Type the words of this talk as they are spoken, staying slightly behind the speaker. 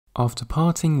After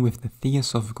parting with the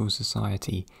Theosophical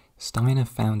Society, Steiner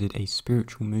founded a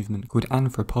spiritual movement called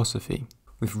anthroposophy,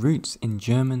 with roots in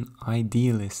German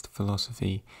idealist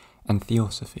philosophy and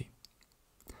theosophy.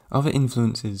 Other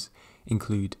influences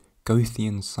include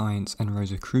Goethean science and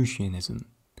Rosicrucianism.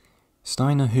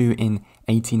 Steiner, who in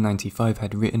 1895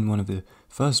 had written one of the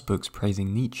first books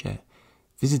praising Nietzsche,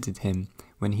 visited him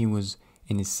when he was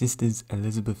in his sister's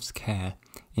Elisabeth's care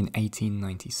in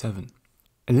 1897.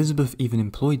 Elisabeth even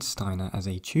employed Steiner as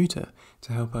a tutor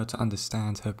to help her to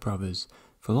understand her brother's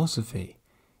philosophy,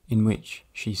 in which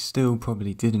she still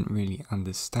probably didn't really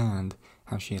understand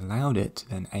how she allowed it to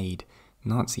then aid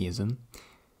Nazism.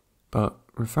 But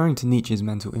referring to Nietzsche's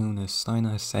mental illness,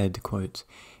 Steiner said, quote,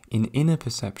 "In inner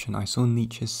perception I saw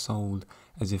Nietzsche's soul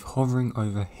as if hovering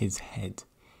over his head,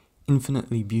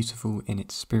 infinitely beautiful in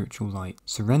its spiritual light,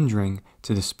 surrendering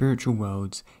to the spiritual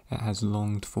worlds it has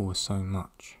longed for so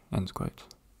much." End quote.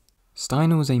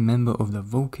 Steiner was a member of the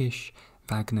völkisch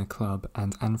Wagner Club,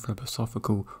 and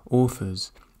anthroposophical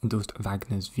authors endorsed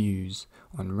Wagner's views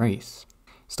on race.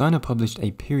 Steiner published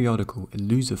a periodical,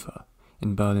 Lucifer,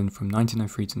 in Berlin from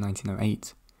 1903 to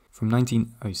 1908. From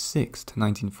 1906 to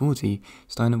 1940,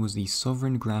 Steiner was the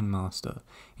sovereign Grand Master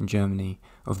in Germany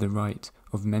of the Rite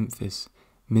of Memphis,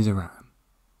 Mizraim,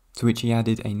 to which he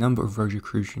added a number of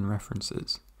Rosicrucian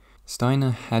references.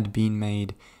 Steiner had been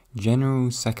made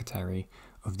General Secretary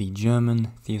of the German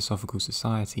Theosophical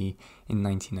Society in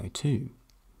 1902.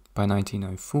 By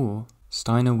 1904,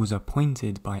 Steiner was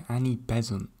appointed by Annie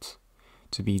Besant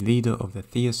to be leader of the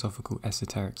Theosophical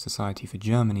Esoteric Society for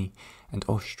Germany and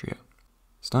Austria.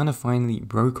 Steiner finally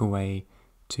broke away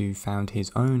to found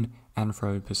his own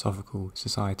Anthroposophical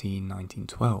Society in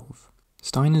 1912.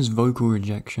 Steiner's vocal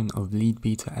rejection of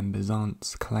Leadbeater and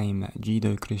Besant's claim that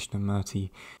Jiddu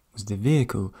Krishnamurti was the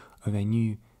vehicle of a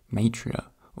new Maitreya,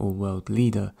 or world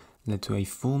leader, led to a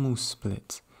formal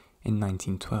split in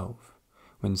 1912,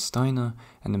 when Steiner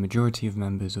and the majority of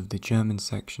members of the German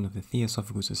section of the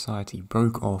Theosophical Society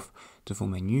broke off to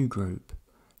form a new group,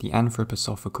 the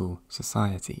Anthroposophical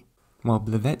Society. While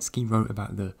Blavatsky wrote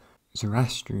about the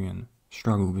Zoroastrian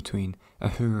struggle between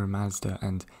Ahura Mazda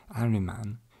and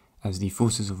Ahriman as the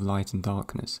forces of light and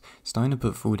darkness, Steiner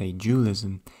put forward a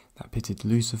dualism that pitted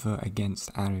Lucifer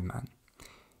against Ahriman.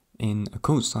 In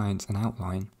Occult Science and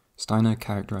Outline, Steiner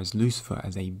characterized Lucifer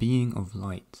as a being of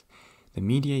light, the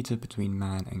mediator between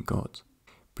man and God,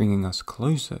 bringing us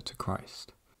closer to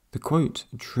Christ. The quote,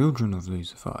 "Children of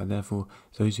Lucifer are therefore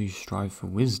those who strive for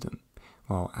wisdom,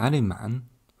 while Ahriman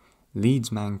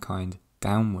leads mankind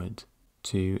downward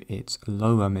to its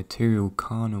lower material,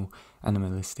 carnal,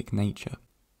 animalistic nature."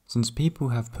 Since people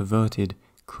have perverted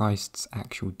Christ's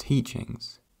actual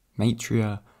teachings,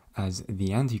 Maitreya as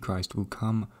the Antichrist will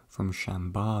come from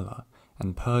Shambhala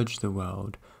and purge the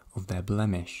world of their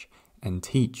blemish and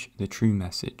teach the true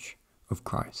message of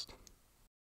Christ.